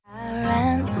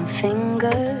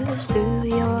fingers through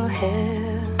your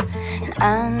hair, and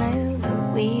I knew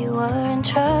that we were in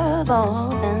trouble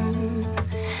then.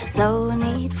 No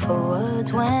need for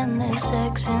words when there's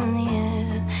sex in the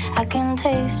air. I can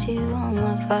taste you on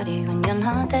my body when you're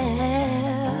not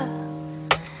there.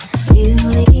 You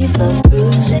leave love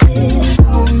bruises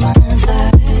on my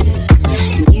thighs,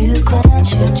 and you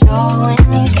clench your jaw when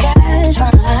you catch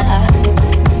my eye.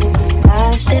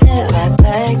 I stare right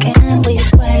back and we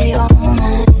sway all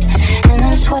night, and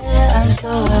I swear I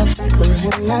saw our freckles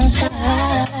in the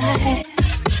sky.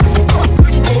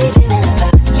 Daydreaming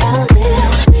about your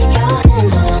lips, your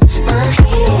hands on my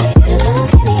hips, so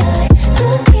give me a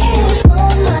little kiss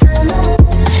on my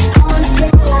nose. I wanna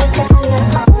feel like I am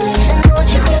only, and I want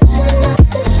you kissing up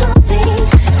to stop me.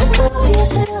 So pour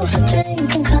yourself a drink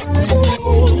and come to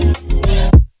me.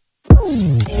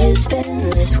 It's been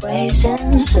this way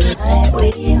since the night we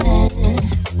met,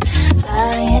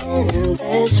 lying in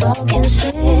bed smoking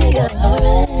cigarettes.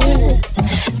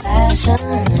 Passion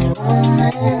and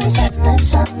romance and the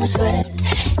summer sweat.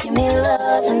 Give me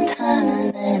love and time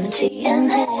and energy and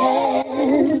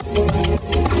head.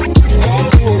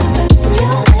 Daydreaming about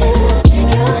your lips,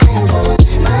 your hands on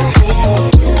my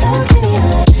hips, so give me a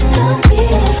little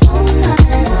kiss on my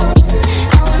nose.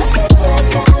 I wanna feel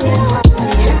like I am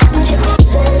only, and I want you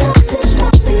closing up to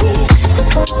stop me. So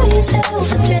pour yourself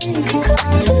a drink and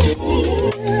come to me.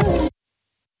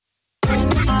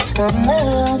 Da da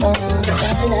da da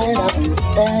da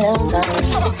da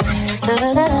da da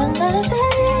da da.